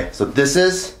 Okay, so this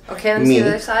is Okay, let me see the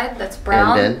other side. That's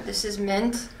brown. then- This is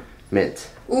mint. mint.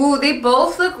 Ooh, they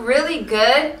both look really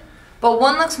good, but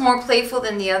one looks more playful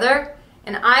than the other,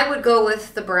 and I would go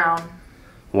with the brown.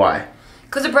 Why?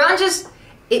 Because the brown just,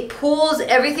 it pulls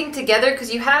everything together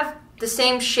because you have the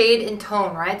same shade in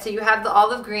tone, right? So you have the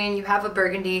olive green, you have a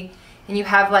burgundy, and you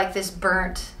have like this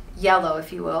burnt yellow,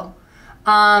 if you will.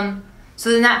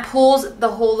 So then that pulls the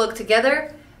whole look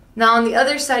together. Now on the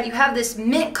other side, you have this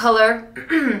mint color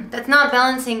that's not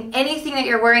balancing anything that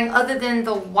you're wearing other than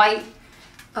the white,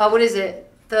 what is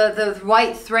it? The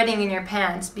white threading in your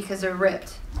pants because they're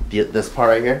ripped. This part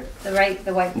right here? The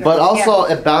white thread. But also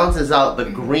it balances out the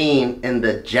green in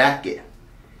the jacket.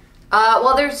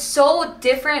 Well, they're so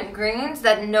different greens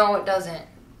that no, it doesn't.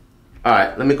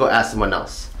 Alright, let me go ask someone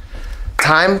else.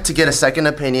 Time to get a second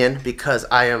opinion because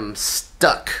I am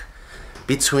stuck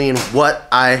between what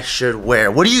I should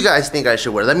wear. What do you guys think I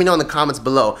should wear? Let me know in the comments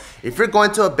below. If you're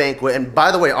going to a banquet, and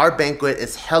by the way, our banquet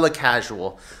is hella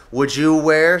casual, would you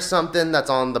wear something that's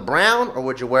on the brown or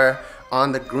would you wear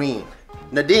on the green?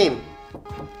 Nadim.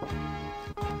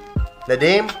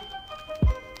 Nadim?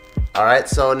 Alright,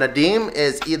 so Nadim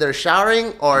is either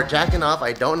showering or jacking off.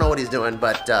 I don't know what he's doing,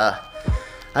 but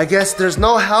I guess there's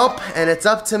no help and it's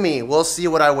up to me. We'll see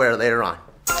what I wear later on.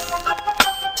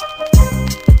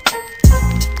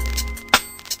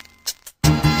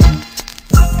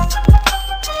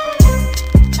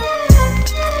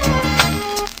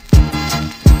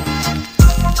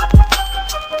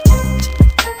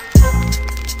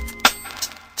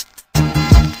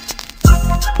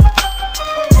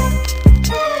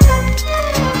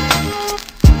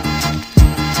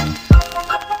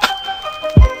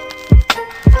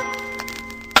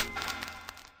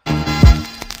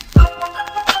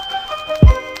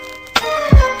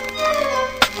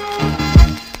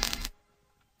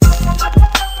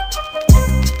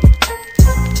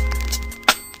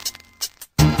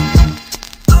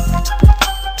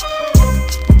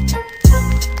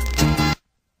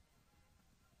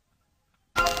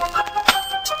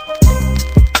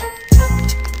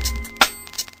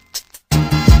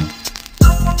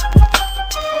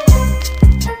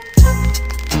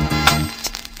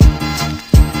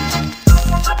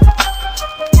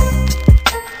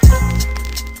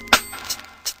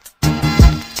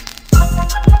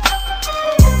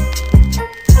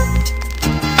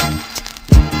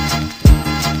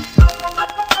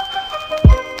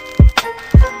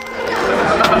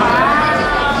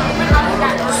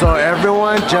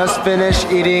 Just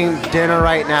finished eating dinner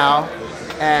right now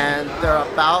and they're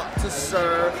about to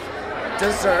serve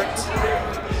dessert,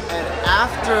 and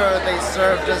after they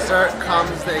serve dessert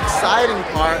comes the exciting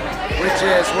part, which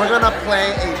is we're gonna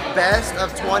play a best of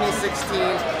 2016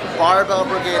 Barbell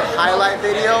Brigade highlight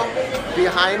video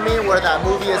behind me where that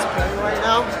movie is playing right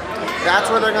now. That's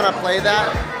where they're gonna play that,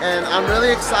 and I'm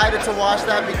really excited to watch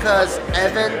that because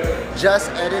Evan just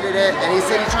edited it and he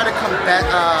said he tried to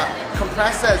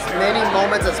compress as many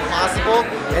moments as possible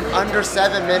in under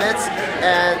 7 minutes,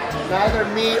 and neither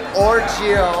me or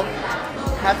Gio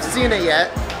have seen it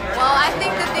yet. Well, I think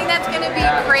the thing that's going to be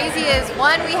crazy is,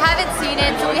 one, we haven't seen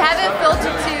it, so we haven't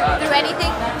filtered through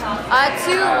anything.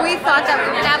 Two, we thought that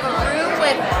we were going to have a room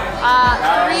with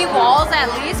 3 walls at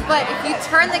least, but if you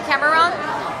turn the camera around,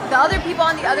 the other people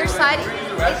on the other side,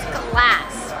 it's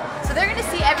glass. So they're going to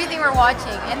see everything we're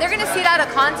watching, and they're going to see it out of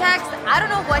context. I don't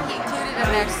know what he included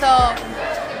in there, so...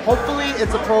 Hopefully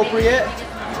it's appropriate.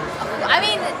 I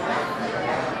mean...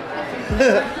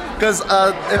 Because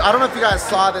I don't know if you guys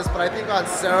saw this, but I think on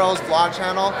Cyril's vlog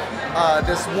channel,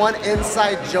 this one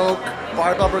inside joke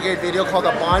Barbell Brigade video called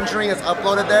The Bonjoring is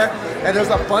uploaded there, and there's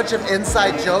a bunch of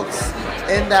inside jokes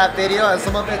in that video, and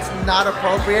some of it's not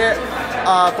appropriate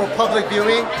for public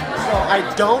viewing. So I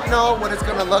don't know what it's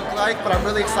gonna look like, but I'm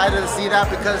really excited to see that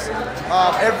because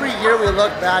every year we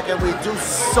look back and we do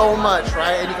so much,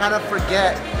 right? And you kind of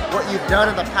forget what you've done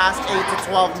in the past 8 to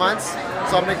 12 months.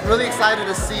 So I'm really excited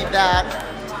to see that.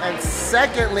 And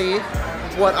secondly,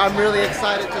 what I'm really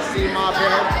excited to see, Ma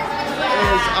Ben,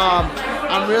 is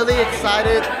I'm really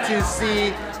excited to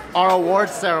see our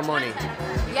awards ceremony.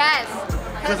 Yes.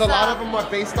 Because a lot of them are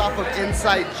based off of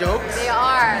inside jokes. They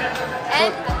are.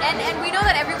 And we know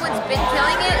that everyone's been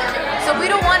killing it, so we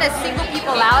don't want to single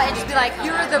people out and just be like,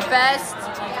 you're the best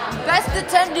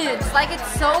attendance. Like, it's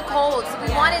so cold. So we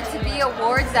want it to be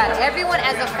awards that everyone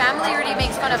as a family already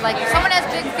makes fun of. Like, if someone has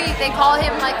big feet, they call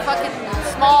him like fucking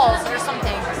Smalls or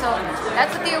something. So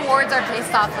that's what the awards are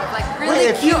based off of. Like, really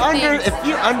cute things. If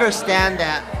you understand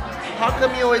that, how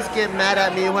come you always get mad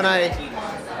at me when I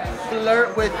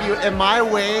flirt with you in my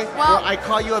way, where I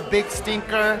call you a big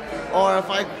stinker, or if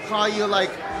I call you like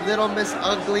Little Miss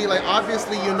Ugly? Like,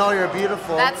 obviously you know you're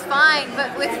beautiful. That's fine,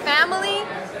 but with family,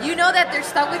 you know that they're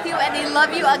stuck with you and they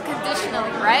love you unconditionally,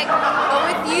 right?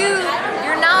 But with you,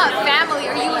 you're not family,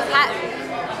 or you have...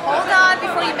 hold on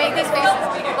before you make these faces.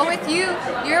 But with you,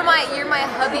 you're my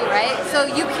hubby, right? So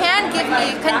you can give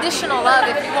me conditional love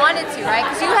if you wanted to, right?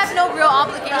 Because you have no real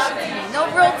obligation to me, no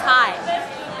real tie,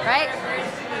 right?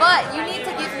 But you need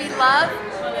to give me love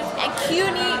and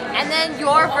cutie, and then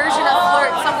your version of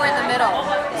flirt somewhere in the middle.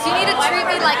 So you need to treat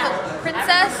me like a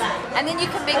princess, and then you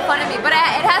can make fun of me. But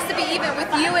it has to be even. With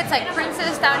you, it's like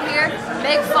princess down here,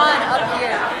 make fun up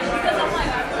here.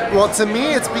 Well, to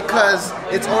me, it's because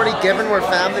it's already given. We're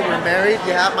family, we're married,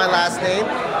 you have my last name.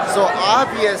 So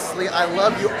obviously, I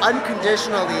love you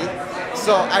unconditionally.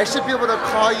 So I should be able to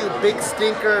call you big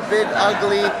stinker, big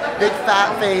ugly, big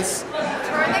fat face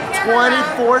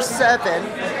 24/7.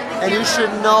 And you should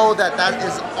know that that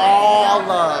is all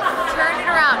love. Turn it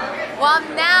around. Well,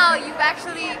 now you've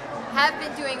actually have been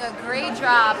doing a great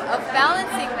job of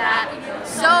balancing that.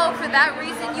 So for that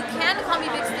reason, you can call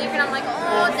me big stinker, and I'm like,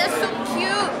 oh, that's so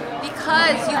cute,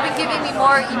 because you've been giving me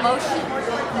more emotion.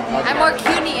 I'm more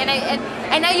cutie, and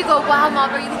now you go, wow,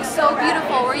 Mom, you look so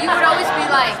beautiful. Where you would always be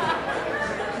like,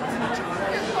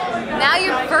 now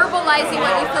you're verbalizing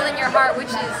what you feel in your heart, which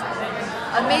is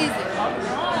amazing.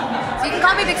 So you can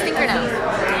call me Big Stinker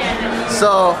now.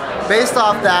 So, based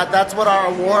off that, that's what our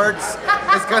awards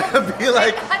is going to be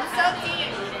like. That's so deep.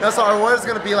 That's what our awards is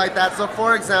going to be like that. So,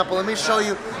 for example, let me show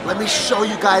you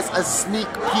guys a sneak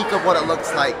peek of what it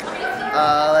looks like.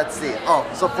 Let's see. Oh,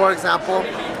 so for example,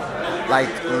 like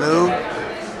Lou,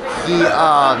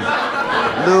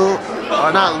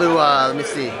 let me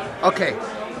see. Okay,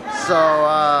 so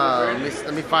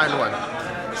let me find one.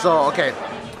 So, okay.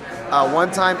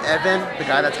 One time Evan, the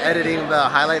guy that's editing the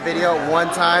highlight video, one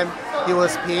time he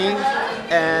was peeing,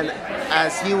 and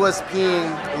as he was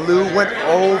peeing, Lou went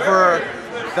over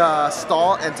the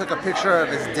stall and took a picture of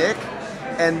his dick,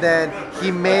 and then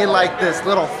he made like this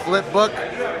little flip book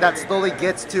that slowly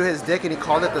gets to his dick, and he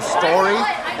called it the story.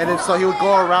 And then so he would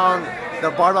go around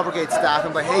the Barbell Brigade staff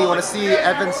and be like, hey, you want to see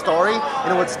Evan's story?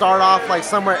 And it would start off like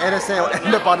somewhere innocent, it would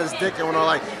end up on his dick, and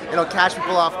like, catch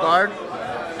people off guard.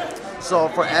 So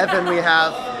for Evan, we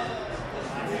have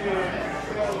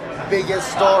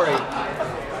biggest story,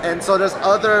 and so there's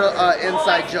other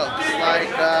inside jokes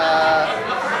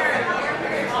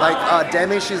like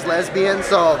Demi, she's lesbian,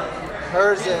 so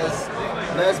hers is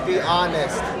let's be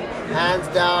honest, hands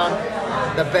down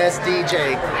the best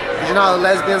DJ. You know how the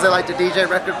lesbians, they like to DJ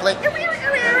record play.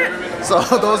 So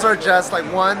those are just like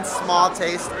one small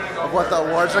taste of what the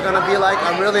awards are gonna be like.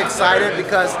 I'm really excited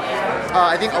because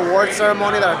I think award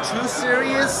ceremony that are too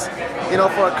serious,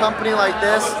 for a company like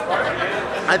this,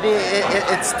 I think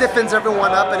it stiffens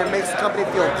everyone up and it makes the company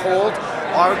feel cold.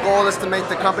 Our goal is to make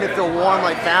the company feel warm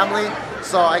like family.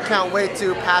 So I can't wait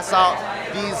to pass out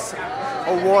these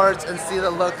awards and see the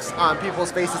looks on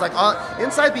people's faces. Like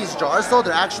inside these jars though,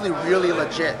 they're actually really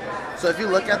legit. So if you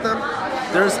look at them,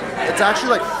 it's actually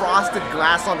like frosted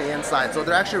glass on the inside. So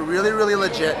they're actually really, really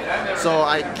legit. So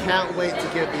I can't wait to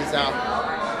give these out.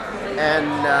 And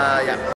yeah.